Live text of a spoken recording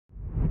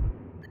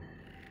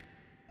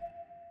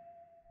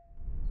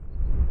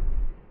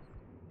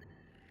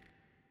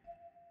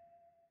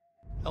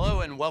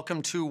and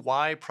welcome to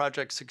Why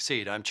Projects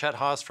Succeed. I'm Chet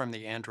Haase from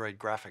the Android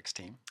graphics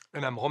team.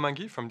 And I'm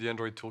Romain from the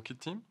Android Toolkit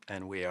team.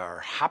 And we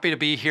are happy to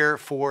be here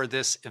for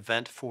this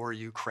event for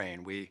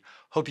Ukraine. We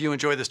hope you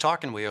enjoy this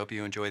talk, and we hope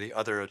you enjoy the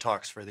other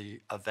talks for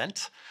the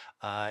event.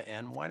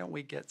 And why don't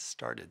we get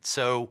started?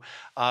 So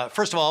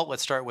first of all,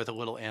 let's start with a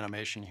little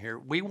animation here.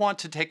 We want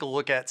to take a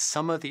look at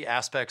some of the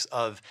aspects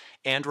of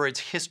Android's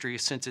history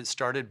since it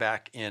started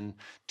back in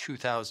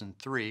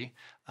 2003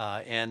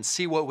 and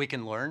see what we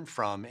can learn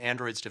from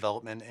Android's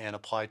development and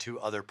apply to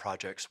other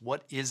projects.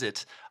 What is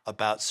it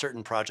about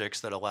certain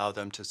projects that allow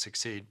them to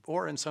succeed,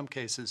 or in some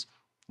cases,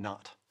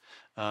 not?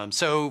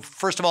 So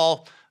first of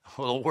all,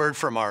 a little word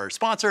from our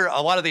sponsor.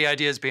 A lot of the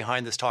ideas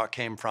behind this talk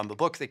came from a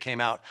book that came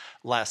out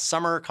last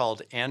summer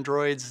called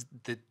Androids,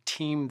 the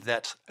team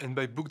that... And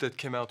by book that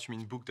came out, you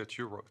mean book that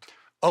you wrote?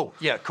 Oh,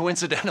 yeah,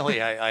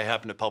 coincidentally, I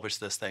happen to publish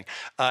this thing.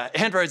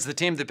 Android's the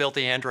team that built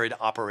the Android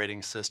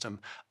operating system.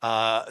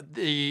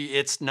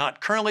 It's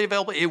not currently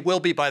available. It will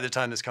be by the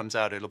time this comes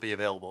out. It'll be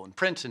available in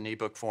print and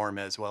ebook form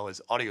as well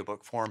as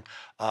audiobook form.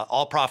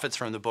 All profits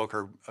from the book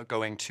are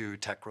going to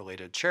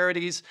tech-related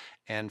charities.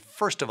 And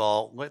first of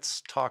all,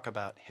 let's talk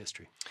about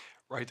history.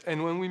 Right,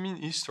 and when we mean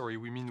history,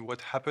 we mean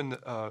what happened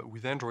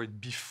with Android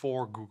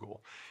before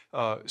Google.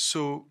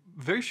 So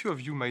very few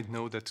of you might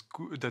know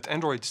that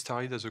Android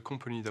started as a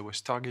company that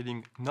was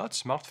targeting not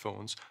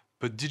smartphones,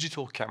 but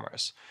digital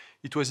cameras.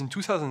 It was in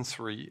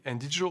 2003, and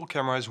digital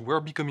cameras were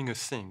becoming a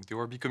thing. They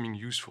were becoming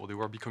useful. They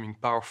were becoming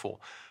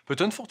powerful. But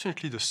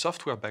unfortunately, the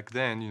software back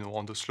then,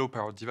 on those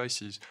low-powered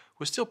devices,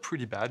 was still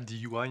pretty bad.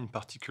 The UI in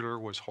particular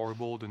was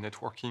horrible. The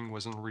networking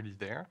wasn't really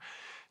there.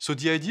 So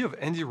the idea of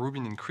Andy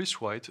Rubin and Chris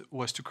White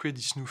was to create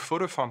this new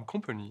photo farm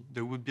company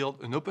that would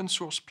build an open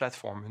source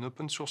platform, an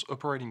open source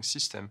operating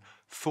system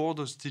for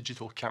those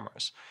digital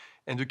cameras.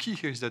 And the key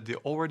here is that they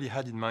already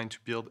had in mind to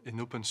build an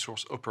open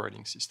source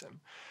operating system.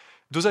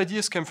 Those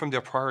ideas came from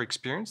their prior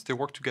experience. They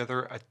worked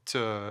together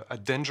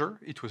at Danger.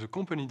 It was a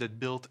company that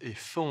built a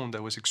phone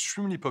that was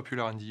extremely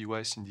popular in the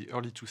US in the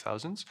early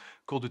 2000s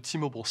called the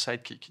T-Mobile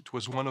Sidekick. It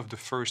was one of the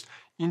first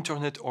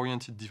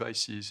internet-oriented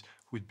devices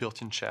with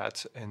built-in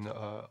chat and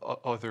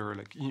other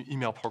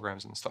email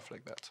programs and stuff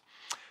like that.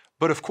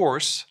 But of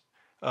course,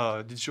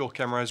 digital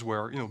cameras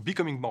were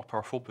becoming more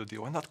powerful, but they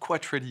were not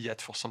quite ready yet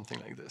for something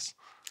like this.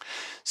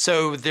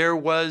 So there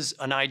was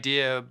an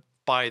idea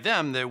by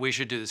them that we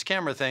should do this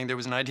camera thing. There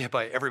was an idea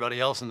by everybody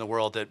else in the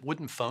world that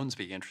wouldn't phones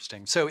be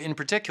interesting. So in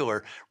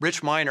particular,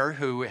 Rich Miner,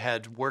 who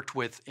had worked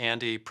with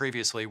Andy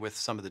previously with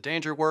some of the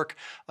Danger work,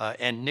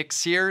 and Nick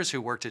Sears,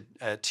 who worked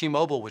at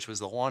T-Mobile, which was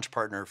the launch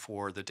partner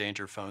for the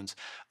Danger phones,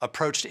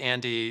 approached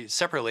Andy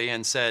separately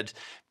and said,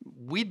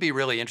 we'd be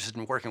really interested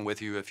in working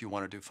with you if you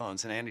want to do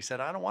phones. And Andy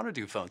said, I don't want to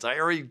do phones. I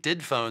already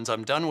did phones.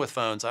 I'm done with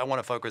phones. I want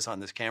to focus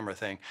on this camera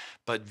thing.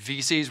 But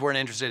VCs weren't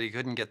interested. He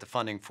couldn't get the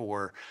funding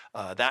for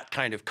that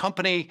kind of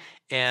company.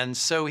 And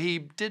so he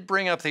did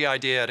bring up the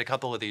idea at a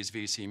couple of these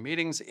VC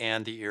meetings,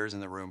 and the ears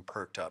in the room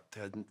perked up.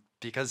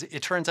 Because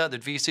it turns out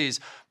that VCs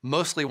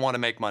mostly want to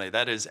make money.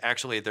 That is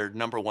actually their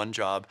number one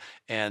job.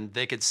 And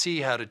they could see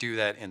how to do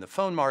that in the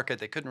phone market.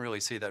 They couldn't really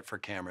see that for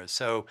cameras.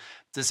 So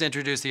this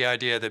introduced the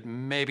idea that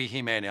maybe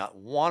he may not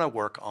want to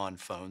work on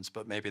phones,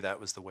 but maybe that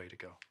was the way to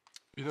go.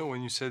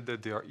 When you said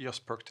that their ears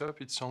perked up,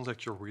 it sounds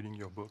like you're reading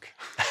your book.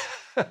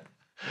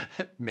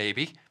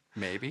 Maybe.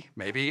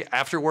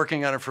 After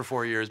working on it for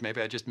 4 years,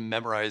 maybe I just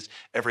memorized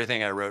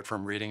everything I wrote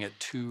from reading it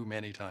too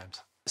many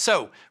times.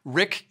 So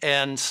Rich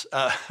and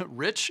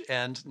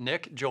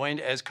Nick joined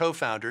as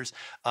co-founders,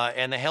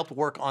 and they helped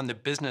work on the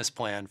business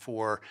plan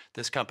for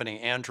this company,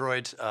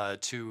 Android,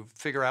 to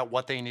figure out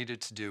what they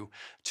needed to do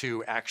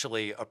to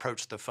actually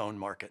approach the phone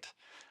market.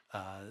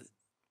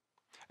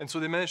 And so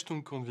they managed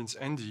to convince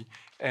Andy,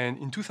 and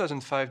in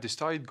 2005, they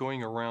started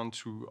going around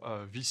to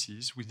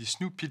VCs with this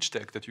new pitch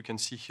deck that you can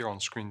see here on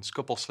screen. It's a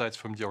couple slides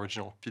from the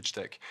original pitch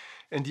deck.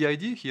 And the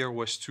idea here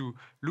was to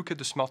look at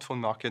the smartphone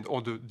market,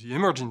 or the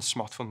emerging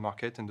smartphone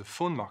market and the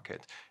phone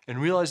market, and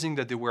realizing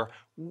that there were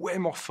way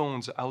more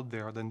phones out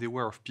there than there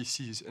were of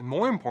PCs. And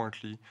more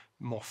importantly,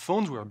 more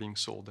phones were being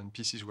sold than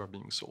PCs were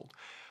being sold.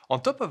 On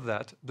top of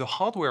that, the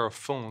hardware of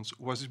phones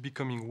was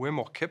becoming way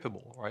more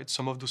capable, right?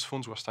 Some of those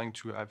phones were starting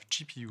to have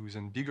GPUs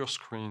and bigger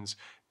screens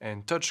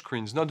and touch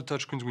screens, not the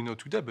touch screens we know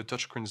today, but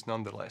touch screens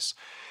nonetheless.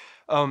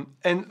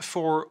 And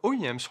for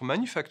OEMs, for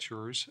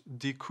manufacturers,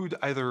 they could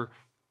either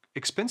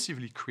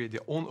expensively create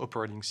their own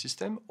operating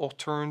system or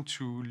turn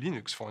to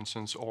Linux, for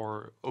instance,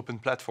 or open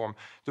platform.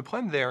 The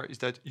problem there is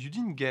that you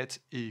didn't get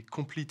a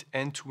complete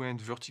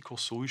end-to-end vertical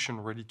solution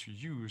ready to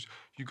use.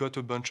 You got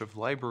a bunch of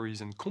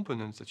libraries and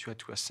components that you had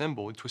to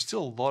assemble. It was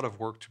still a lot of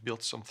work to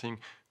build something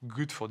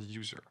good for the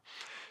user.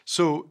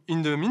 So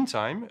in the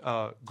meantime,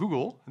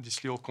 Google,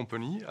 this little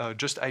company,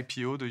 just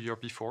IPO'd the year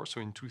before,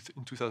 so in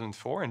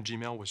 2004, and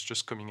Gmail was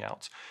just coming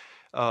out.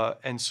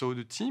 And so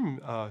the team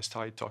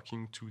started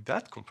talking to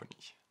that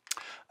company.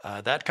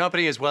 That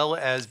company, as well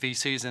as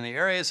VCs in the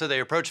area. So they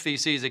approached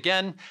VCs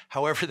again.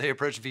 However, they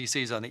approached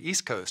VCs on the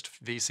East Coast,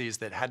 VCs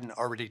that hadn't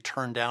already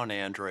turned down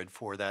Android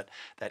for that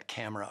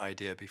camera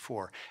idea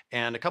before.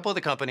 And a couple of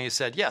the companies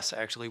said, yes,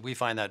 actually, we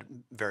find that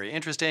very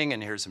interesting,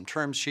 and here's some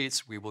term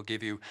sheets. We will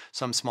give you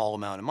some small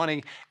amount of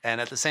money. And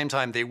at the same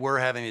time, they were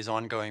having these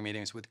ongoing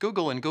meetings with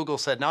Google, and Google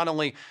said, not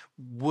only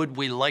would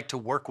we like to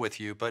work with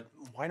you, but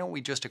why don't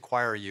we just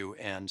acquire you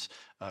and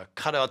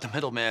cut out the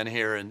middleman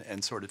here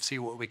and sort of see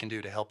what we can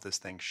do to help this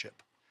thing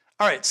ship.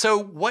 All right,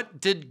 so what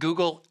did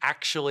Google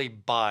actually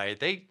buy?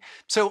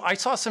 So I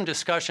saw some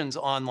discussions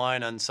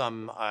online on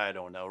some, I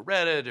don't know,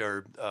 Reddit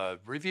or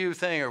review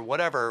thing or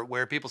whatever,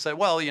 where people said,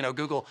 well,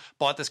 Google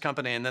bought this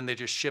company and then they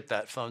just shipped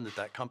that phone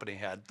that company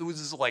had. This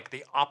is like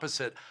the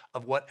opposite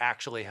of what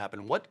actually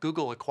happened. What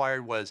Google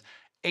acquired was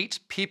 8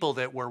 people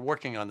that were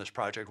working on this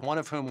project, one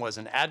of whom was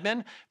an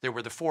admin. There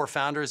were the 4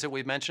 founders that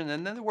we mentioned,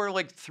 and then there were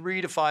like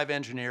 3 to 5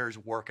 engineers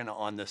working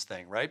on this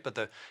thing, right? But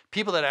the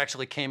people that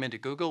actually came into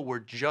Google were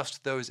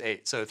just those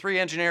 8. So 3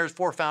 engineers,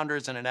 4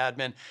 founders, and an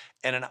admin,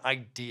 and an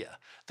idea.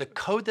 The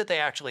code that they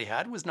actually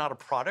had was not a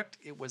product,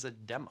 it was a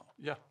demo.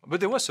 Yeah, but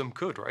there was some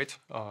code, right?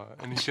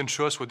 And you can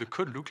show us what the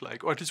code looked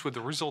like, or at least what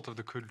the result of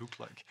the code looked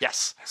like.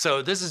 Yes,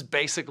 so this is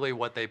basically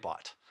what they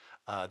bought.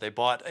 They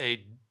bought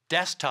a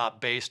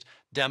desktop-based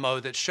demo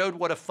that showed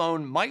what a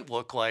phone might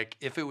look like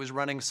if it was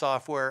running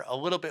software a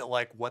little bit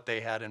like what they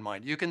had in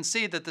mind. You can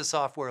see that the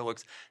software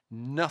looks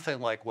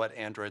nothing like what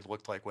Android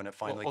looked like when it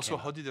finally also, came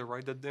out. how did they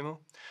write that demo?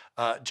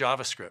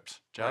 JavaScript.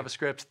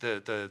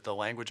 JavaScript, the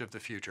language of the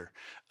future.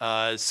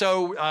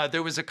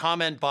 There was a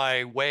comment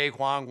by Wei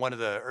Huang, one of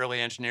the early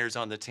engineers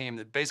on the team,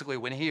 that basically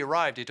when he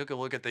arrived, he took a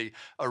look at the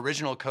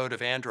original code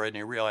of Android and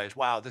he realized,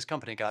 wow, this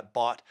company got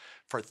bought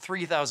for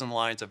 3,000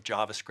 lines of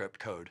JavaScript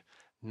code.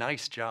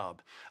 Nice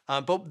job.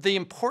 But the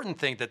important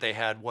thing that they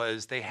had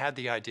was they had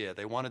the idea.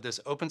 They wanted this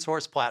open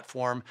source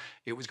platform.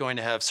 It was going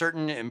to have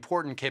certain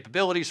important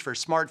capabilities for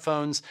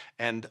smartphones,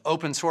 and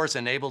open source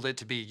enabled it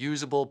to be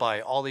usable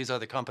by all these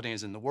other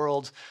companies in the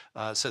world.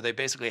 So they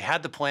basically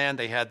had the plan.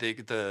 They had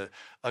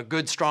a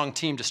good, strong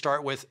team to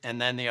start with,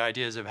 and then the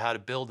ideas of how to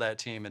build that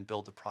team and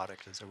build the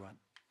product as they went.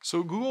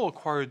 So Google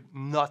acquired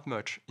not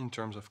much in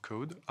terms of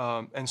code.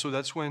 And so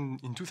that's when,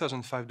 in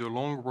 2005, the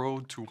long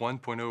road to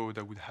 1.0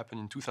 that would happen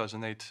in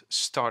 2008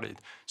 started.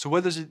 So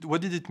what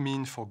did it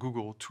mean for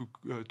Google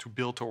to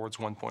build towards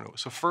 1.0?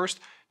 So first,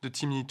 the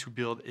team needed to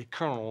build a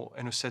kernel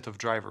and a set of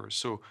drivers.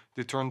 So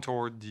they turned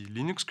toward the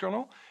Linux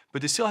kernel,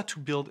 but they still had to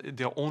build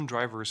their own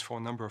drivers for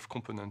a number of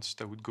components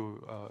that would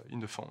go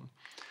in the phone.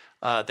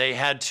 They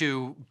had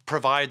to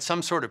provide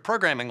some sort of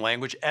programming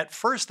language. At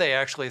first, they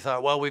actually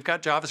thought, well, we've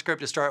got JavaScript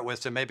to start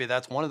with, so maybe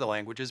that's one of the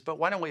languages, but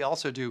why don't we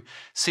also do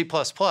C++,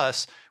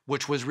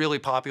 which was really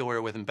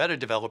popular with embedded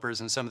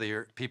developers and some of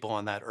the people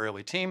on that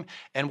early team.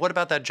 And what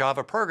about that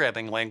Java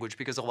programming language?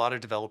 Because a lot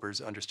of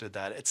developers understood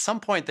that. At some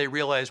point, they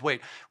realized,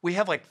 wait, we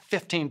have like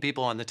 15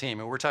 people on the team,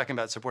 and we're talking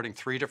about supporting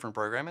 3 different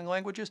programming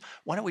languages.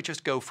 Why don't we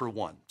just go for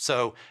one?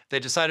 So they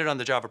decided on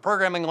the Java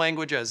programming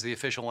language as the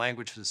official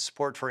language to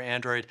support for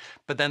Android,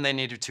 but then they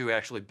needed to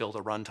actually build a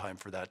runtime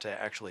for that to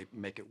actually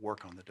make it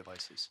work on the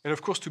devices. And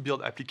of course, to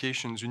build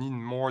applications, you need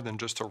more than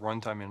just a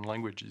runtime and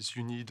languages.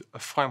 You need a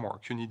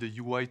framework, you need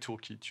a UI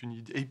toolkit, you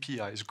need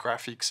APIs,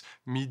 graphics,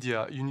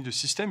 media, you need a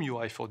system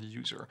UI for the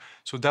user.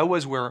 So that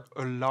was where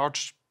a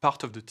large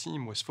part of the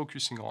team was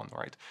focusing on,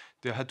 right?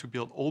 They had to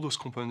build all those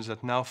components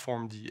that now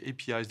form the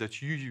APIs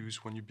that you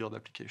use when you build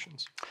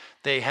applications.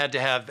 They had to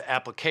have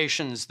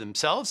applications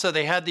themselves. So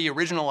they had the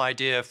original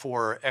idea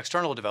for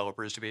external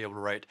developers to be able to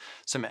write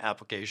some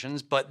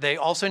applications, but they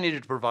also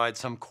needed to provide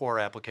some core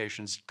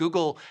applications.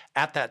 Google,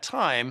 at that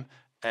time,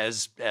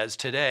 as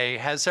today,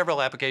 has several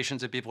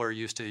applications that people are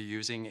used to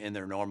using in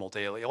their normal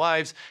daily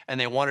lives, and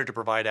they wanted to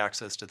provide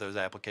access to those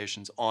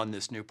applications on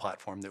this new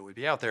platform that would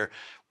be out there.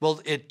 Well,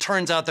 it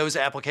turns out those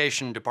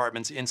application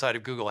departments inside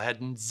of Google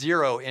had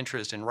zero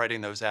interest in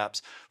writing those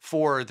apps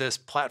for this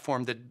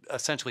platform that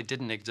essentially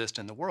didn't exist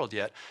in the world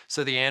yet.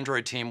 So the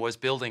Android team was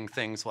building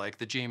things like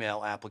the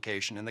Gmail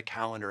application and the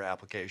calendar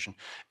application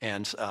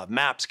and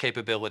Maps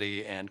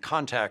capability and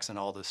contacts and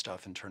all this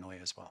stuff internally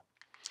as well.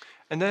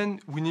 And then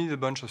we need a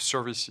bunch of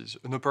services.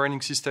 An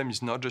operating system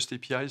is not just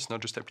APIs,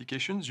 not just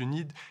applications. You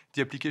need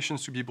the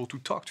applications to be able to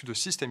talk to the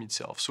system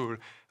itself. So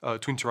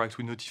to interact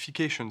with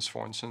notifications,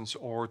 for instance,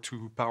 or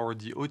to power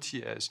the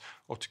OTS,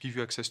 or to give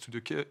you access to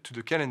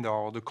the calendar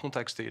or the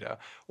contacts data,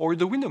 or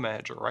the window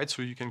manager, right?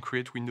 So you can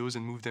create windows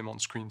and move them on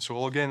screen.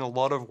 So again, a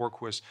lot of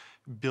work was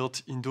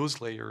built in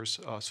those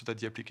layers so that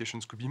the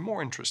applications could be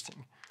more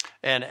interesting.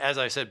 And as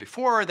I said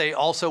before, they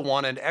also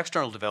wanted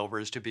external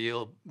developers to be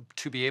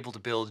able to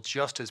build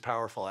just as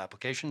powerful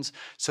applications.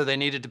 So they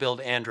needed to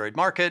build Android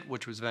Market,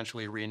 which was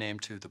eventually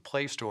renamed to the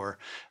Play Store,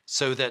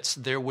 so that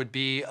there would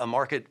be a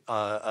market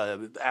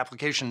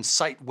application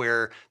site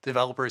where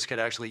developers could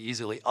actually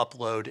easily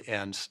upload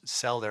and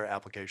sell their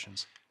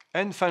applications.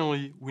 And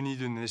finally, we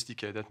needed an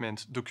SDK. That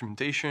meant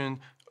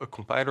documentation, a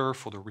compiler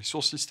for the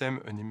resource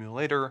system, an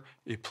emulator,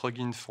 a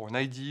plugin for an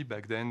IDE.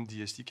 Back then,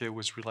 the SDK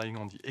was relying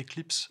on the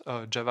Eclipse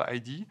Java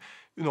IDE.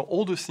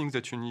 All the things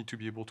that you need to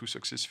be able to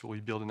successfully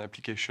build an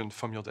application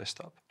from your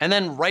desktop. And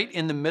then right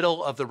in the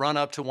middle of the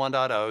run-up to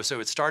 1.0, so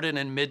it started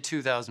in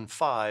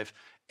mid-2005,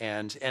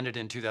 and ended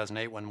in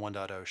 2008 when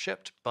 1.0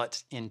 shipped.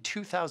 But in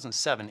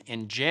 2007,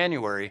 in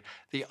January,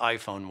 the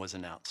iPhone was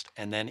announced.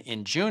 And then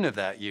in June of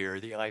that year,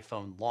 the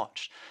iPhone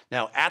launched.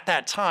 Now, at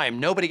that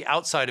time, nobody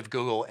outside of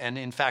Google, and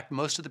in fact,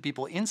 most of the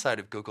people inside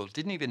of Google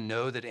didn't even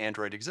know that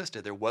Android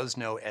existed. There was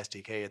no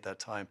SDK at that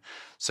time.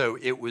 So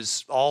it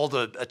was, all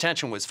the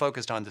attention was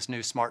focused on this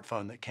new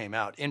smartphone that came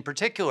out. In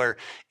particular,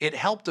 it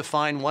helped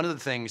define one of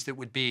the things that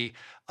would be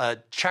a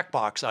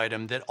checkbox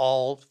item that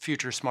all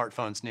future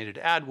smartphones needed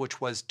to add, which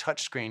was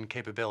touchscreen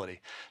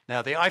capability.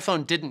 Now, the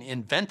iPhone didn't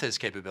invent this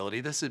capability.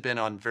 This had been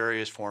on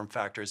various form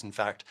factors, in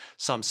fact,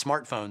 some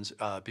smartphones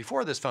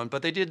before this phone,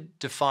 but they did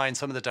define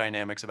some of the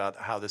dynamics about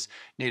how this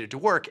needed to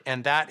work,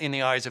 and that, in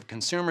the eyes of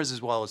consumers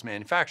as well as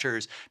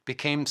manufacturers,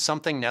 became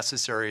something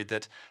necessary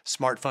that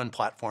smartphone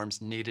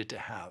platforms needed to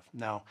have.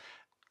 Now,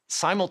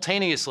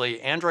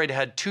 simultaneously, Android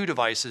had two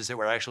devices that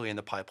were actually in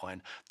the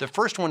pipeline. The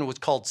first one was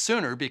called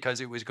Sooner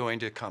because it was going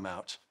to come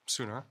out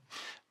Sooner.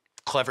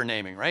 Clever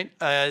naming, right?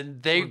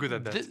 We're good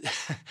at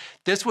that.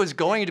 This was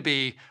going to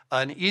be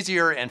an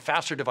easier and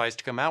faster device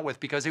to come out with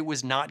because it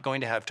was not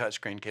going to have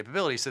touchscreen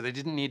capability, so they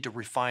didn't need to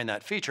refine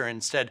that feature.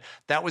 Instead,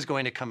 that was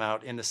going to come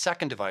out in the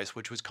second device,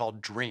 which was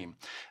called Dream.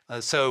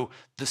 So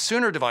the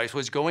Sooner device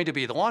was going to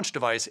be the launch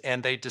device,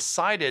 and they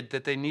decided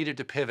that they needed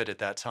to pivot at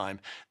that time,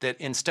 that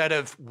instead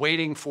of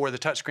waiting for the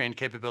touchscreen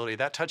capability,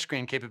 that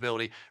touchscreen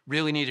capability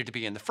really needed to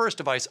be in the first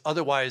device.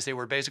 Otherwise, they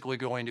were basically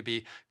going to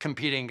be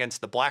competing against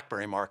the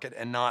BlackBerry market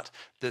and not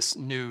this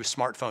new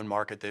smartphone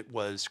market that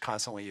was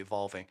constantly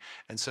evolving.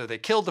 And so they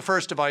killed the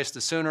first device,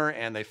 the Sooner,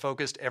 and they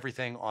focused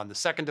everything on the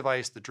second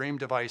device, the Dream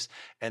device,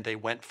 and they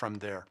went from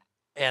there.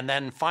 And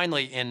then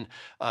finally, in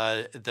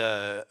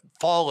the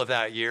fall of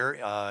that year,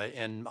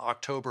 in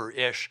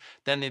October-ish,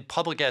 then the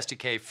public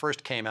SDK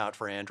first came out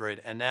for Android,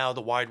 and now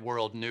the wide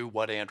world knew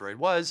what Android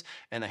was,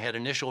 and they had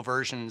initial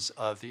versions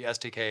of the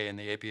SDK and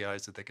the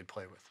APIs that they could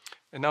play with.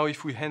 And now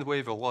if we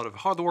handwave a lot of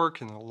hard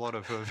work and a lot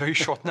of very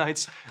short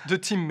nights, the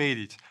team made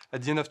it.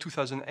 At the end of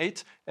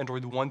 2008,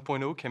 Android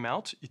 1.0 came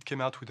out. It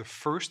came out with the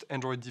first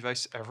Android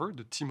device ever,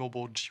 the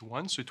T-Mobile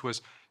G1. So it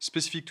was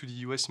specific to the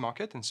US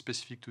market and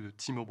specific to the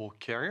T-Mobile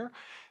carrier.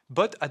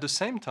 But at the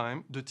same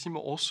time, the team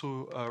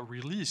also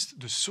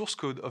released the source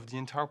code of the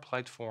entire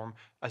platform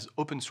as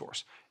open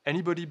source.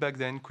 Anybody back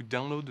then could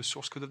download the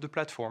source code of the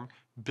platform,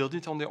 build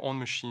it on their own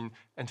machine,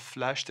 and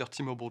flash their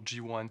T-Mobile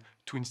G1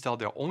 to install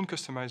their own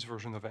customized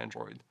version of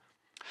Android.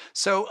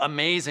 So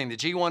amazing. The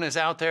G1 is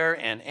out there,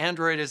 and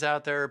Android is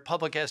out there,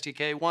 public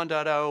SDK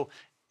 1.0.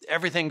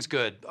 Everything's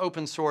good.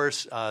 Open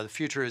source, the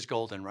future is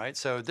golden, right?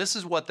 So this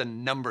is what the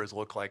numbers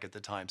look like at the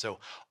time. So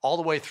all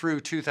the way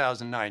through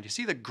 2009, you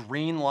see the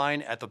green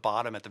line at the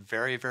bottom, at the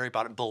very, very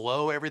bottom,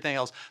 below everything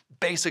else,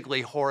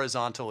 basically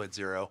horizontal at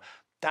 0.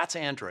 That's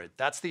Android.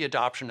 That's the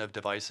adoption of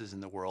devices in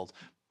the world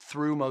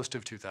through most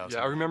of 2000.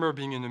 Yeah, I remember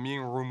being in a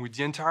meeting room with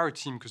the entire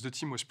team, because the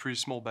team was pretty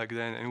small back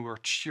then, and we were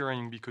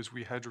cheering because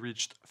we had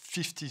reached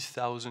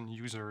 50,000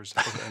 users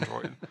of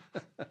Android.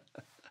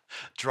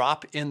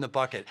 Drop in the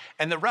bucket.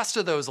 And the rest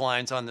of those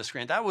lines on the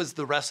screen, that was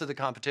the rest of the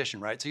competition,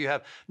 right? So you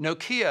have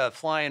Nokia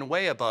flying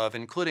way above,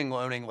 including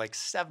owning like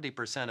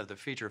 70% of the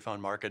feature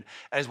phone market,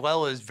 as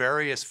well as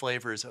various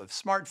flavors of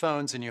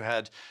smartphones. And you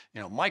had,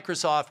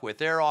 Microsoft with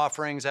their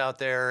offerings out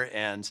there,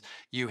 and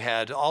you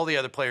had all the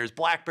other players,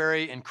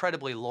 BlackBerry,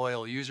 incredibly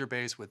loyal user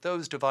base with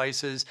those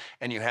devices,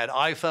 and you had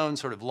iPhone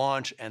sort of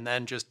launch and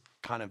then just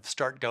kind of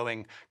start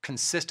going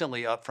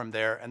consistently up from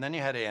there. And then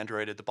you had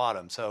Android at the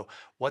bottom. So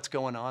what's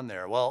going on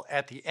there? Well,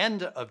 at the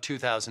end of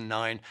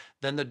 2009,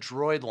 then the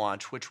Droid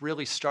launch, which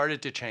really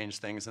started to change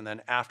things. And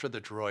then after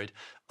the Droid,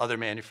 other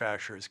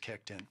manufacturers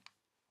kicked in.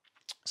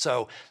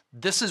 So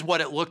this is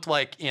what it looked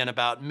like in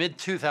about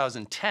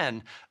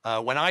mid-2010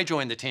 when I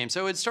joined the team.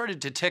 So it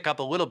started to tick up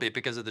a little bit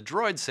because of the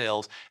Droid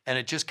sales, and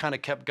it just kind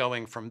of kept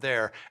going from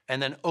there.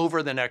 And then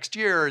over the next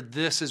year,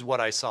 this is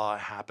what I saw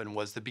happen,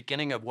 was the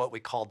beginning of what we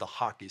called the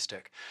hockey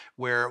stick,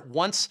 where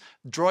once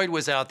Droid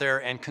was out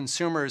there and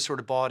consumers sort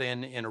of bought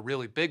in a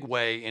really big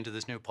way into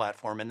this new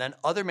platform, and then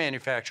other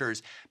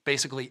manufacturers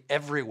basically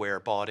everywhere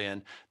bought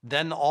in,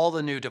 then all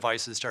the new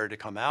devices started to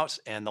come out,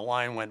 and the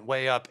line went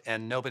way up,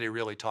 and nobody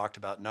really talked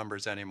about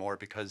numbers anymore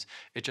because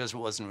it just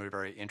wasn't a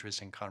very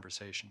interesting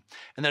conversation.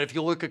 And then if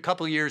you look a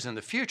couple of years in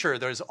the future,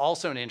 there's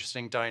also an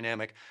interesting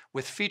dynamic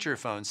with feature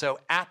phones. So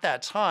at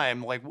that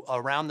time, like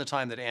around the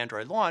time that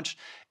Android launched,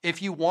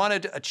 if you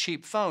wanted a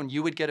cheap phone,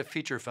 you would get a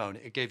feature phone.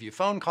 It gave you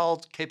phone call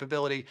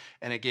capability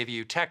and it gave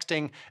you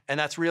texting, and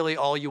that's really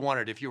all you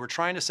wanted. If you were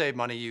trying to save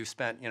money, you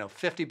spent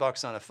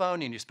 $50 on a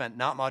phone, and you spent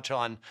not much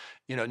on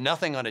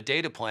nothing on a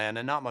data plan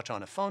and not much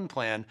on a phone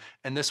plan.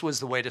 And this was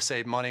the way to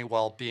save money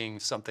while being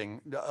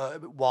something,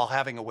 while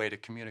having a way to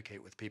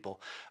communicate with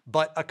people.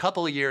 But a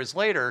couple of years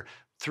later,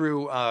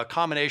 through a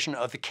combination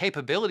of the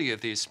capability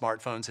of these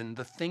smartphones and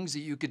the things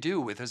that you could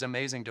do with this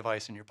amazing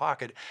device in your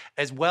pocket,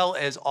 as well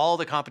as all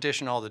the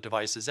competition, all the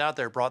devices out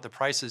there, brought the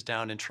prices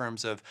down in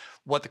terms of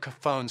what the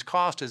phones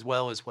cost as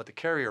well as what the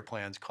carrier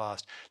plans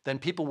cost. Then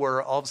people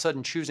were all of a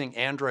sudden choosing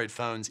Android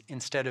phones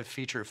instead of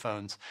feature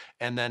phones.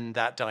 And then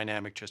that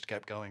dynamic just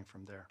kept going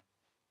from there.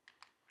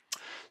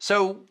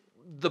 So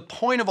the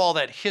point of all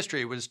that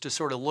history was to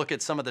sort of look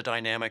at some of the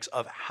dynamics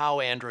of how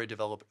Android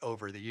developed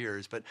over the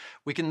years. But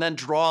we can then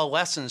draw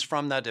lessons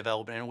from that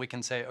development, and we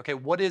can say, okay,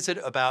 what is it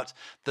about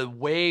the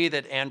way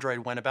that Android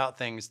went about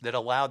things that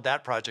allowed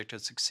that project to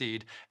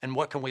succeed? And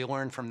what can we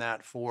learn from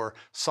that for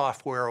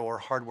software or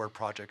hardware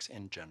projects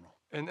in general?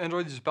 And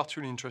Android is a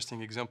particularly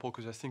interesting example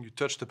because I think you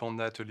touched upon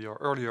that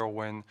earlier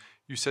when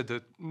you said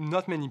that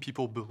not many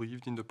people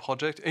believed in the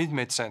project. And it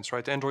made sense,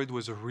 right? Android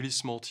was a really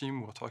small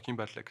team. We're talking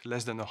about like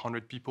less than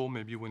 100 people,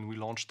 maybe when we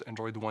launched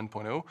Android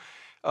 1.0.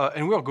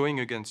 And we were going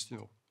against,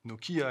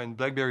 Nokia and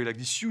BlackBerry, like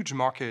this huge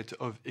market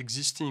of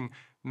existing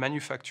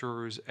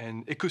manufacturers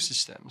and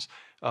ecosystems.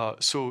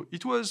 So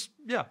it was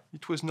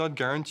not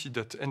guaranteed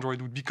that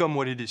Android would become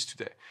what it is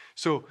today.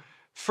 So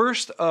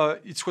first,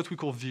 it's what we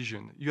call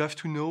vision. You have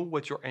to know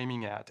what you're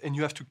aiming at, and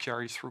you have to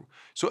carry through.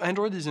 So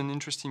Android is an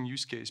interesting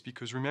use case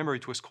because remember,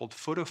 it was called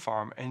Photo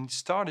Farm, and it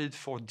started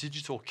for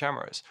digital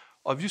cameras.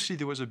 Obviously,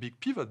 there was a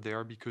big pivot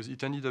there because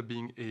it ended up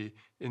being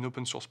an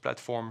open source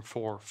platform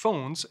for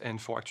phones,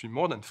 and for actually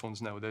more than phones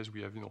nowadays.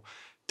 We have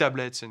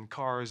tablets and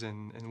cars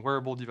and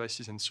wearable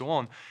devices and so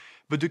on.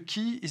 But the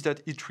key is that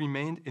it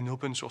remained an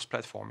open source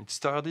platform. It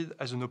started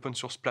as an open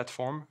source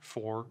platform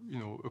for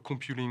a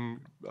computing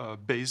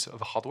base of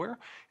hardware,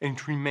 and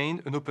it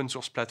remained an open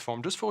source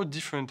platform just for a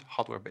different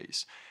hardware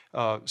base.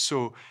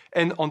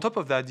 And on top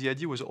of that, the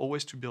idea was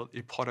always to build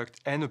a product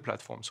and a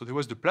platform. So there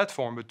was the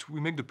platform, but to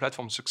make the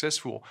platform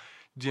successful,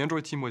 the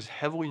Android team was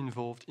heavily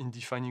involved in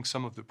defining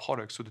some of the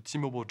products. So the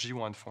T-Mobile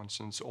G1, for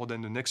instance, or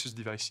then the Nexus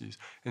devices.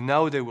 And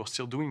now they were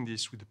still doing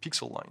this with the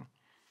Pixel line.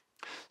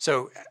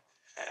 So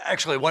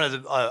actually, one of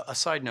the a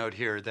side note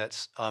here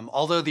that's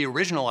although the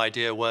original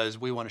idea was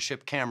we want to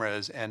ship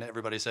cameras, and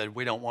everybody said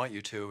we don't want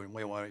you to, and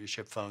we want you to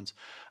ship phones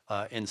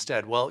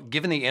instead. Well,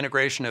 given the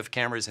integration of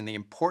cameras and the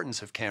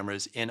importance of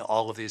cameras in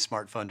all of these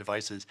smartphone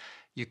devices,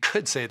 you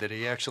could say that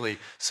he actually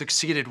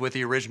succeeded with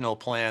the original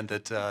plan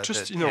that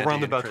just that Andy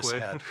roundabout and Chris way.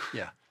 had.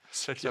 Yeah,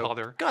 Slightly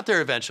harder. Got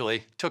there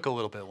eventually. Took a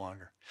little bit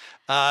longer.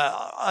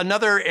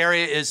 Another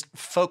area is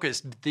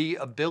focus, the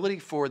ability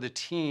for the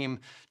team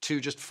to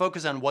just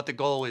focus on what the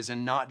goal is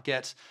and not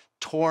get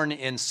torn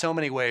in so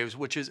many ways,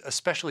 which is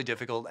especially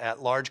difficult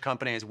at large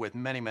companies with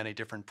many, many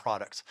different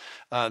products.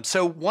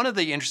 So one of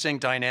the interesting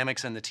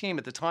dynamics in the team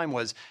at the time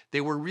was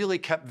they were really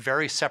kept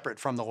very separate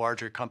from the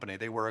larger company.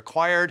 They were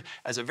acquired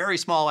as a very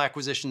small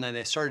acquisition, then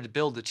they started to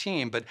build the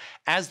team. But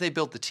as they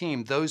built the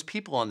team, those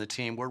people on the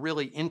team were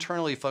really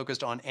internally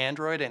focused on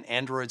Android and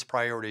Android's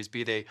priorities,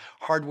 be they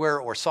hardware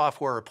or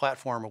software or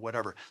platform or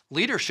whatever.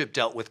 Leadership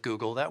dealt with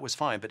Google, that was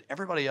fine, but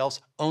everybody else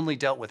only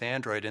dealt with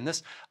Android. And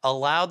this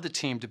allowed the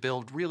team to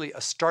build really a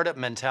startup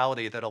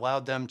mentality that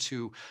allowed them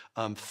to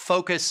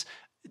focus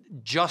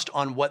just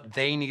on what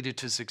they needed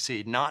to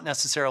succeed, not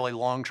necessarily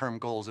long-term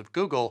goals of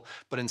Google,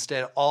 but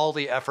instead all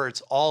the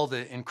efforts, all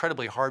the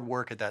incredibly hard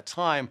work at that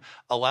time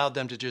allowed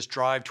them to just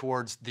drive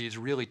towards these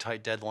really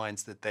tight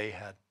deadlines that they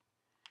had.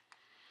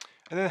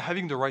 And then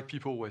having the right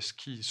people was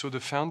key. So the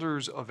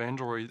founders of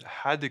Android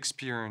had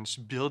experience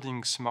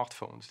building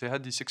smartphones. They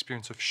had this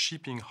experience of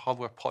shipping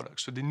hardware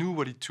products. So they knew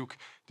what it took.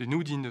 They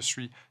knew the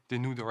industry. They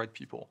knew the right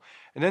people.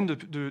 And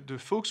then the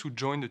folks who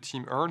joined the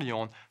team early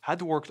on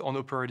had worked on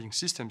operating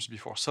systems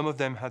before. Some of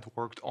them had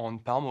worked on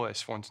Palm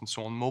OS, for instance,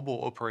 so on mobile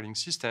operating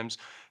systems.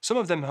 Some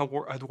of them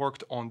had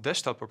worked on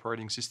desktop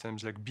operating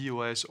systems like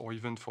BOS or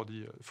even for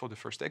the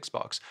first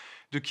Xbox.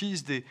 The key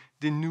is they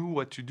knew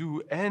what to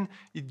do, and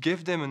it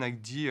gave them an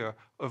idea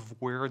of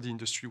where the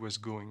industry was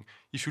going.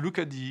 If you look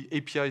at the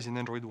APIs in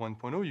Android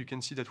 1.0, you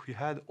can see that we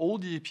had all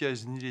the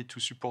APIs needed to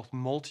support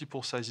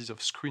multiple sizes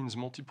of screens,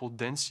 multiple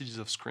densities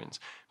of screens,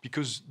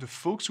 because the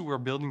folks who were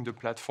building the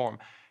platform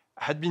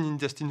had been in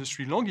this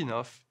industry long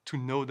enough to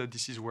know that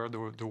this is where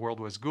the world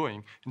was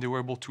going, and they were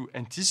able to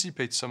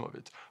anticipate some of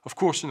it. Of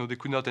course, they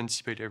could not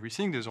anticipate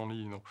everything. There's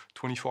only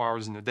 24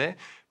 hours in a day,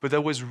 but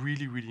that was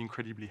really, really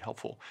incredibly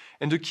helpful.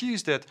 And the key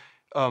is that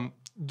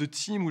the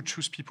team would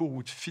choose people who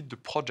would fit the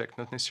project,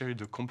 not necessarily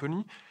the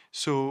company.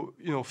 So,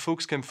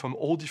 folks came from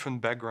all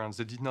different backgrounds.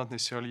 They did not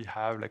necessarily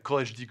have like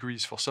college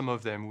degrees for some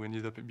of them who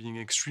ended up being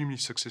extremely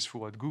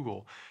successful at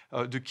Google.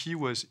 The key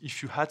was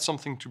if you had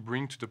something to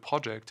bring to the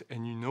project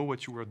and you know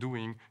what you were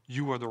doing,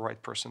 you were the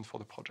right person for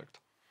the project.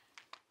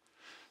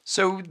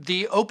 So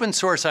the open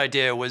source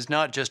idea was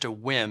not just a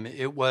whim,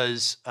 it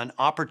was an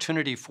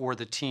opportunity for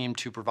the team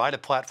to provide a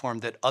platform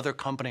that other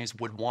companies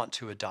would want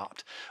to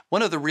adopt.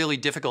 One of the really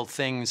difficult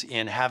things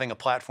in having a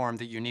platform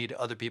that you need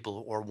other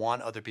people or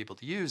want other people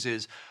to use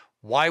is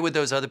why would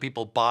those other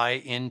people buy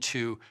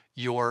into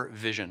your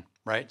vision?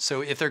 right?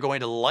 So if they're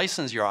going to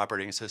license your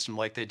operating system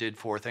like they did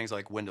for things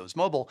like Windows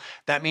Mobile,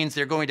 that means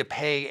they're going to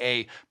pay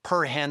a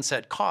per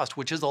handset cost,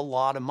 which is a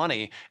lot of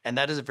money, and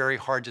that is a very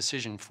hard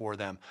decision for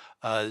them.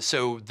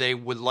 So they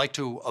would like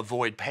to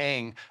avoid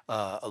paying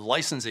a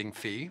licensing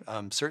fee,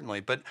 certainly,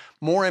 but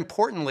more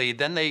importantly,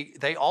 then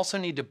they also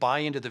need to buy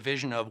into the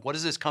vision of what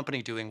is this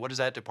company doing, what is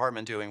that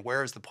department doing,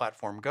 where is the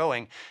platform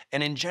going,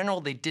 and in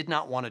general, they did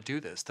not want to do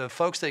this. The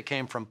folks that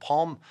came from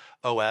Palm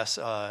OS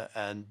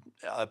and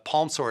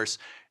Palm Source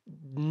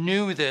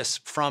knew this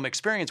from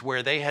experience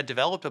where they had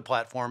developed a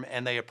platform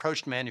and they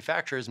approached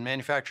manufacturers, and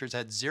manufacturers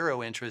had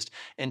zero interest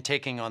in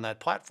taking on that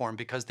platform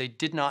because they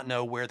did not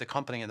know where the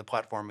company and the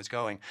platform was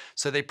going.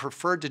 So they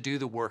preferred to do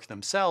the work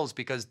themselves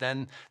because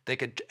then they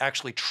could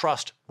actually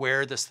trust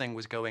where this thing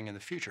was going in the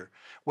future.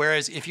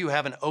 Whereas if you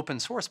have an open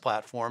source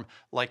platform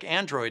like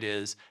Android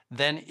is,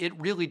 then it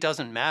really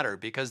doesn't matter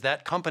because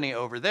that company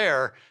over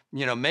there,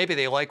 maybe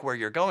they like where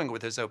you're going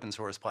with this open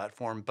source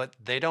platform, but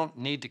they don't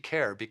need to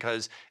care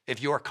because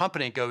if your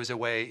company goes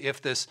away,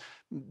 if this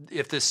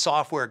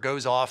software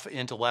goes off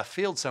into left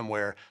field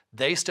somewhere,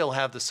 they still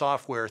have the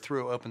software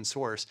through open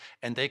source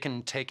and they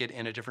can take it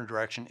in a different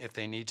direction if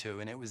they need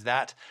to. And it was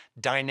that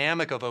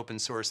dynamic of open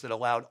source that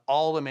allowed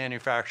all the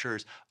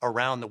manufacturers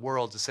around the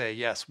world to say,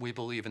 yes, we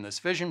believe in this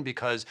vision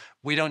because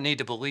we don't need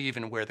to believe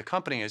in where the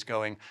company is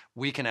going.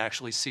 We can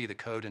actually see the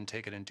code and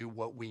take it and do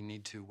what we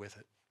need to with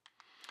it.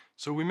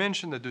 So we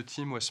mentioned that the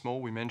team was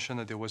small. We mentioned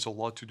that there was a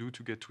lot to do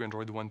to get to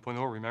Android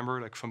 1.0. Remember,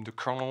 like from the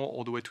kernel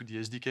all the way to the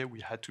SDK, we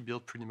had to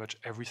build pretty much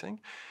everything.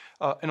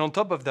 And on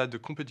top of that, the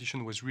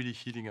competition was really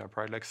heating up,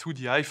 right? Like through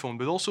the iPhone,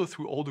 but also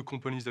through all the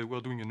companies that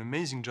were doing an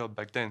amazing job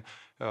back then,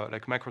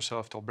 like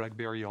Microsoft or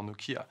BlackBerry or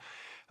Nokia.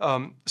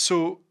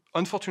 So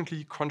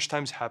unfortunately, crunch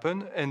times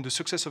happen, and the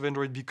success of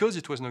Android, because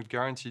it was not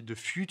guaranteed, the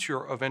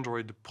future of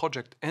Android, the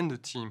project and the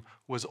team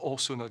was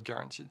also not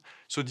guaranteed.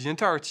 So the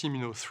entire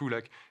team, through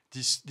like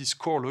these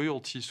core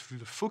loyalties, through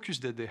the focus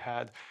that they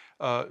had,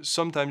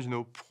 sometimes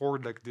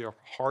poured like their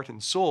heart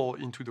and soul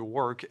into the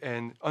work,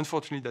 and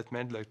unfortunately that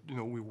meant like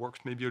we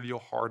worked maybe a little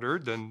harder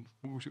than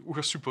we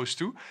were supposed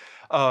to.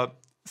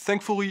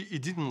 Thankfully,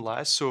 it didn't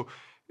last. So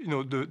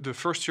the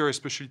first year,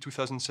 especially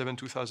 2007,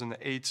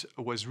 2008,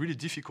 was really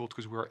difficult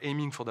because we were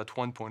aiming for that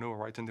 1.0,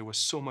 right? And there was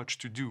so much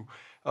to do.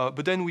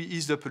 But then we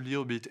eased up a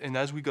little bit. And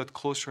as we got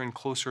closer and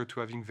closer to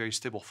having very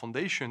stable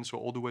foundations, so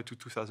all the way to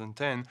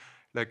 2010,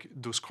 like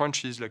those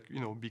crunches,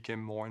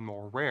 became more and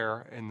more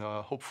rare. And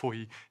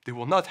hopefully they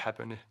will not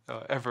happen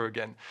ever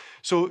again.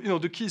 So,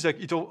 the key is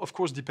it of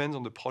course depends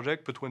on the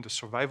project, but when the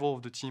survival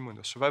of the team, when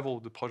the survival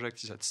of the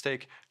project is at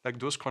stake,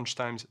 those crunch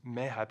times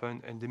may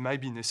happen and they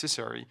might be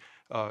necessary.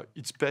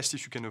 It's best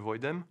if you can avoid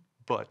them,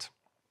 but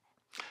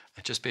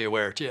just be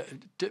aware.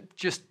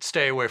 Just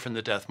stay away from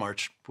the death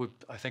march.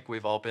 I think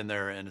we've all been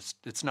there, and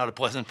it's not a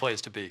pleasant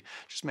place to be.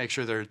 Just make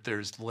sure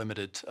there's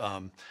limited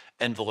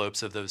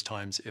envelopes of those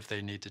times if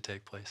they need to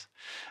take place.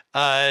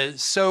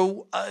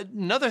 So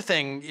another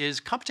thing is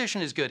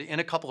competition is good in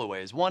a couple of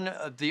ways. One,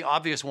 the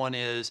obvious one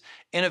is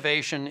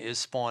innovation is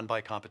spawned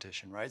by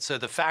competition, right? So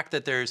the fact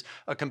that there's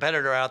a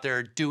competitor out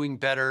there doing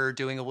better,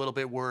 doing a little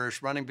bit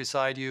worse, running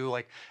beside you,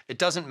 it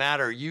doesn't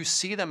matter. You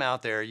see them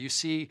out there. You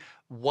see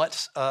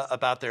what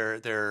about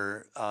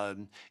their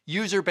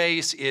user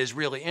base is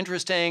really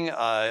interesting,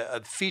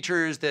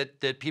 features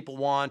that people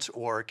want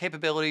or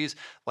capabilities,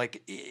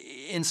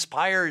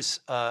 inspires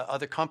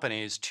other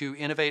companies to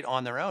innovate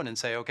on their own and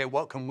say, okay,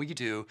 what can we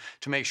do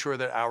to make sure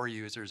that our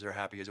users are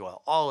happy as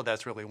well? All of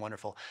that's really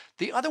wonderful.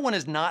 The other one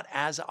is not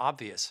as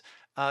obvious.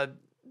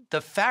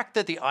 The fact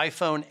that the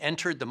iPhone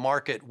entered the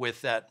market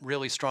with that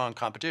really strong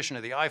competition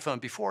of the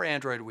iPhone before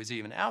Android was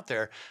even out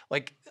there,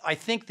 I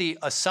think the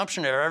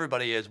assumption of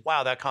everybody is,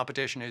 wow, that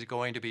competition is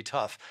going to be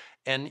tough.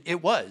 And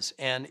it was,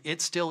 and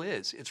it still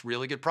is. It's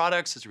really good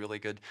products. It's a really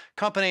good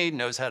company,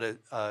 knows how to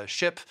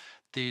ship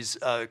these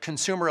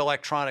consumer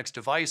electronics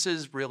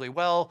devices really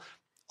well.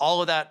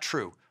 All of that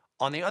true.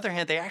 On the other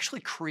hand, they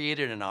actually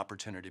created an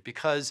opportunity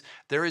because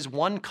there is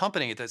one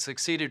company that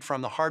succeeded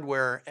from the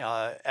hardware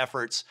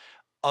efforts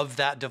of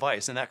that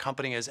device, and that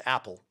company is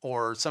Apple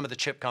or some of the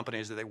chip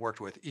companies that they worked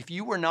with. If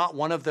you were not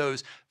one of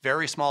those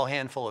very small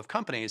handful of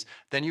companies,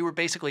 then you were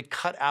basically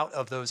cut out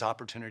of those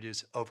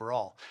opportunities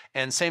overall.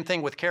 And same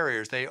thing with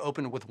carriers. They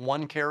opened with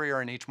one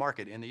carrier in each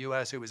market. In the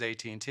US, it was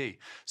AT&T.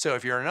 So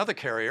if you're another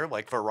carrier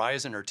like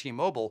Verizon or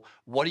T-Mobile,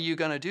 what are you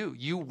going to do?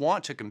 You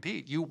want to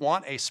compete. You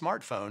want a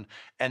smartphone,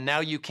 and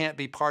now you can't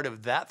be part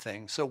of that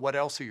thing. So what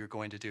else are you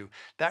going to do?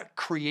 That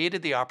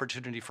created the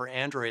opportunity for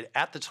Android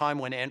at the time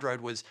when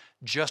Android was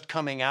just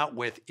coming out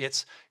with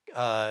its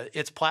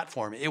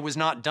platform. It was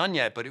not done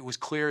yet, but it was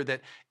clear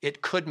that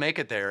it could make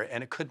it there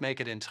and it could make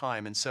it in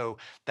time. And so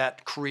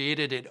that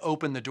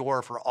opened the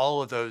door for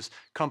all of those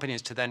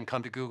companies to then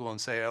come to Google and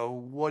say, oh,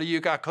 what do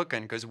you got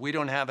cooking? Because we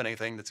don't have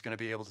anything that's going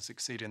to be able to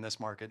succeed in this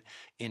market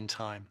in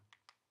time.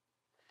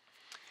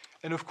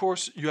 And of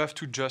course, you have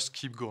to just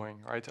keep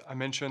going, right? I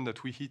mentioned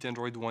that we hit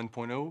Android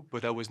 1.0,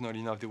 but that was not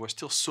enough. There was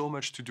still so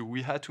much to do.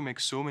 We had to make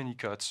so many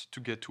cuts to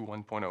get to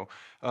 1.0.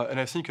 And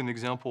I think an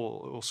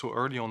example also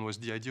early on was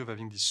the idea of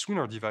having this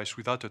swimmer device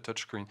without a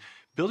touchscreen.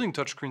 Building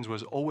touchscreens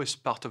was always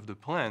part of the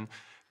plan,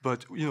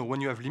 but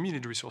when you have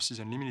limited resources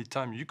and limited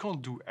time, you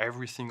can't do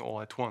everything all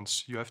at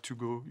once. You have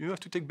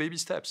to take baby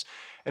steps.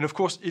 And of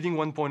course, hitting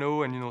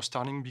 1.0 and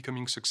starting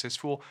becoming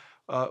successful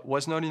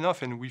was not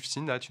enough. And we've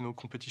seen that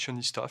competition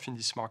is tough in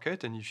this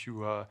market. And if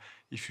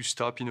you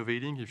stop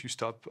innovating, if you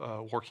stop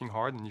working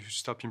hard, and if you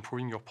stop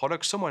improving your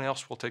product, someone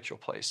else will take your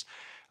place.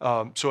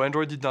 So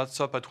Android did not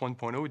stop at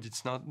 1.0. It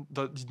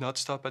did not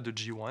stop at the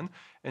G1,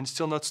 and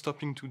still not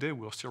stopping today.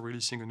 We're still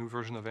releasing a new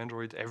version of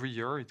Android every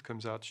year. It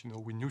comes out,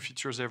 with new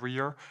features every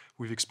year.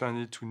 We've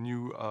expanded to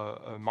new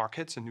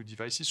markets and new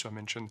devices. So I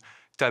mentioned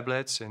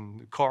tablets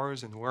and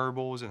cars and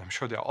wearables, and I'm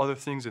sure there are other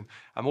things. And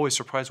I'm always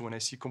surprised when I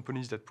see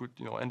companies that put,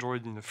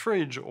 Android in the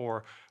fridge,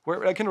 or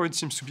where Android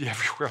seems to be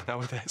everywhere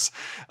nowadays.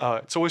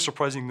 It's always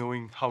surprising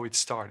knowing how it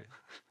started.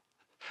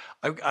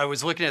 I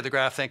was looking at the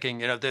graph thinking,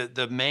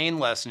 the main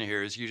lesson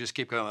here is you just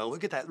keep going,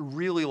 look at that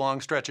really long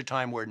stretch of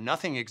time where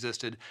nothing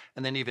existed.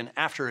 And then even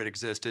after it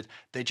existed,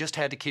 they just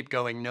had to keep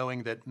going,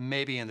 knowing that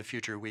maybe in the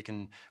future we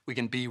can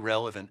be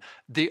relevant.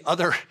 The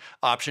other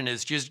option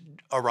is just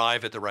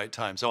arrive at the right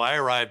time. So I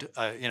arrived,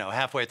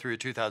 halfway through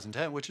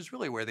 2010, which is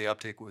really where the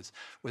uptick was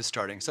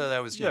starting. So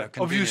that was, convenient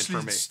obviously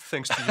for me.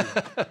 Thanks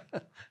to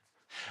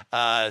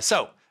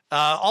you.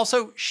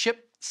 Also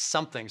ship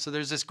something. So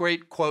there's this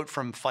great quote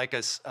from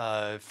Ficus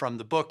from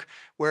the book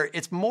where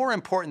it's more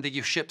important that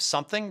you ship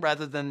something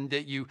rather than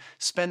that you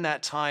spend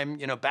that time,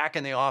 back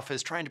in the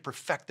office trying to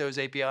perfect those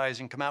APIs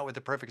and come out with the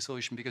perfect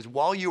solution, because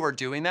while you are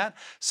doing that,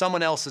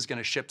 someone else is going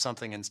to ship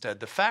something instead.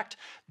 The fact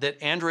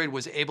that Android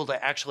was able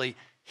to actually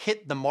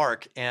hit the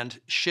mark and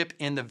ship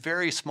in the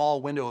very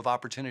small window of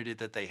opportunity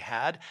that they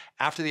had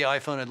after the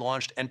iPhone had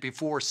launched and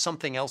before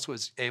something else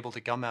was able to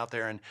come out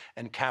there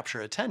and capture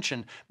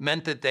attention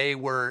meant that they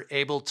were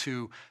able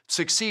to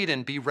succeed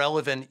and be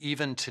relevant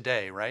even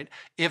today, right?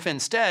 If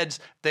instead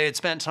they had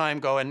spent time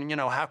going,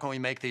 how can we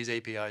make these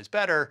APIs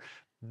better?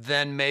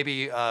 Then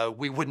maybe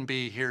we wouldn't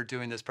be here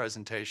doing this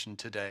presentation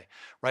today,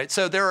 right?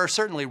 So there are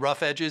certainly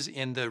rough edges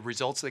in the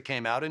results that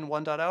came out in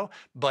 1.0,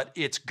 but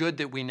it's good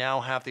that we now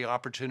have the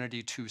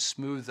opportunity to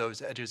smooth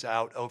those edges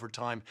out over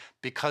time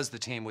because the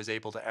team was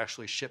able to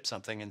actually ship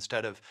something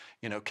instead of,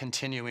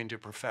 continuing to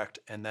perfect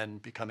and then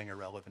becoming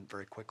irrelevant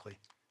very quickly.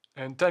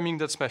 And timing,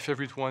 that's my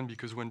favorite one,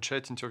 because when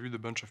Chet interviewed a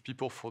bunch of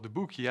people for the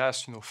book, he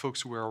asked,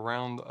 folks who were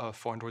around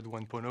for Android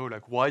 1.0,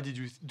 like, why do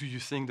you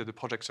think that the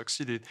project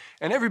succeeded?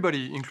 And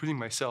everybody, including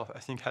myself, I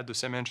think had the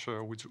same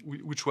answer,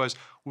 which was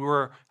we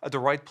were at the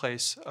right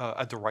place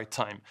at the right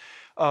time.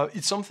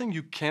 It's something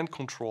you can't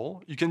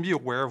control. You can be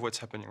aware of what's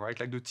happening, right?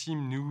 Like the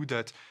team knew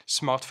that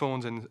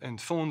smartphones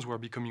and phones were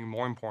becoming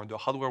more important. The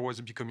hardware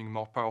was becoming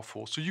more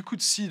powerful. So you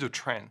could see the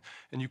trend,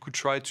 and you could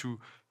try to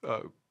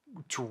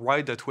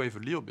ride that wave a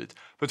little bit.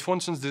 But for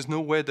instance, there's no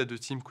way that the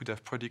team could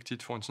have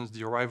predicted, for instance,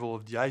 the arrival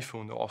of the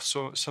iPhone or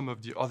some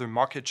of the other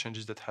market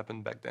changes that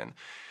happened back then.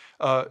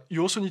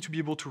 You also need to be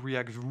able to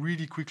react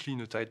really quickly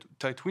in a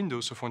tight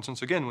window. So for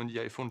instance, again, when the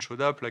iPhone showed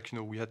up,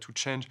 we had to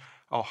change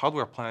our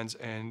hardware plans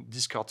and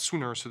discard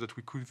sooner so that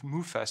we could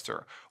move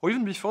faster. Or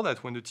even before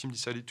that, when the team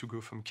decided to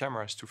go from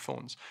cameras to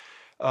phones.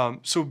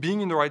 So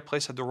being in the right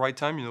place at the right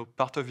time,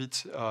 part of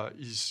it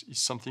is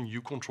something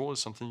you control, is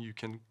something you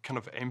can kind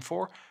of aim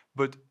for,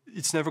 but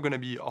it's never going to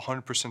be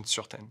 100%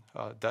 certain.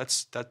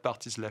 That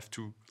part is left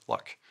to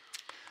luck.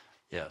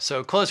 Yeah,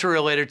 so closely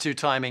related to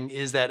timing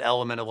is that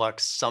element of luck.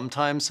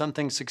 Sometimes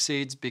something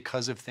succeeds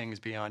because of things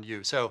beyond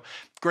you. So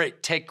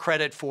great, take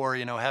credit for,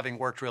 having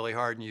worked really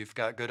hard and you've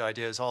got good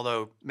ideas,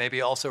 although maybe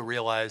also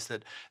realize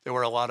that there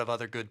were a lot of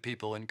other good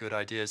people and good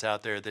ideas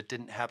out there that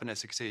didn't happen to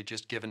succeed,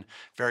 just given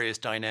various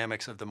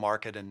dynamics of the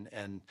market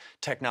and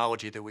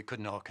technology that we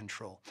couldn't all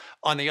control.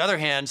 On the other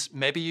hand,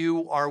 maybe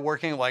you are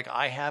working like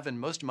I have in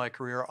most of my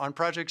career on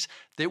projects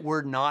that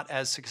were not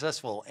as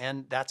successful,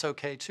 and that's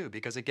okay too,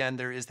 because again,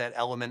 there is that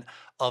element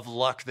of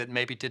luck that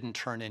maybe didn't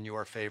turn in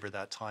your favor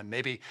that time.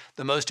 Maybe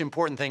the most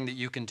important thing that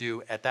you can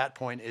do at that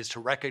point is to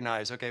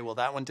recognize, okay, well,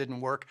 that one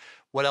didn't work.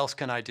 What else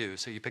can I do?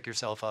 So you pick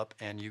yourself up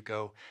and you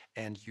go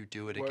and you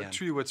do it again.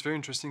 Actually, what's very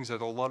interesting is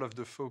that a lot of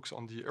the folks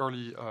on the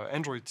early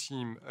Android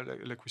team,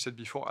 like we said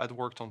before, had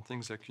worked on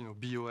things like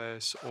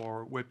BOS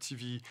or Web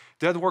TV.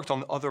 They had worked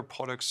on other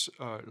products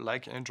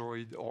like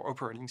Android or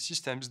operating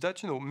systems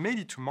that made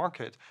it to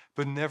market,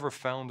 but never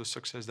found the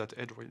success that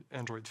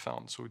Android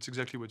found. So it's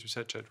exactly what you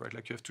said, Chet, right?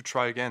 Like you have to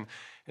try again,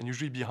 and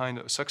usually behind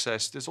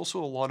success, there's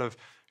also a lot of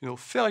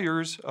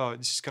failures.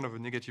 This is kind of a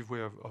negative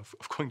way of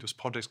calling those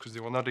projects because they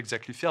were not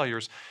exactly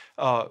failures,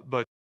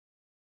 but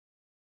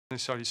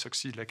necessarily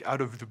succeed like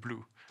out of the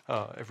blue.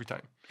 every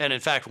time. And in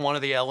fact, one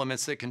of the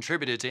elements that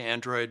contributed to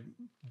Android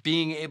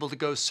being able to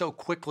go so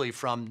quickly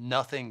from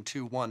nothing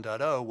to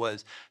 1.0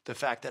 was the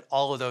fact that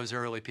all of those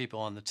early people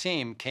on the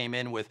team came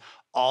in with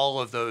all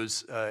of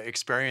those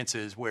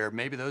experiences where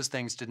maybe those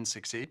things didn't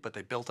succeed, but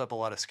they built up a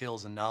lot of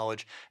skills and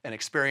knowledge and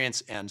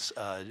experience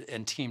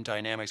and team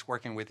dynamics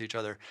working with each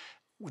other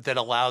that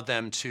allowed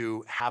them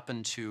to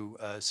happen to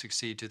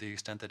succeed to the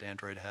extent that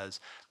Android has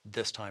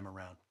this time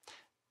around.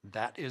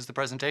 That is the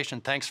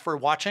presentation. Thanks for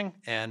watching,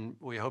 and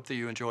we hope that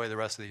you enjoy the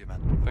rest of the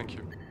event. Thank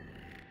you.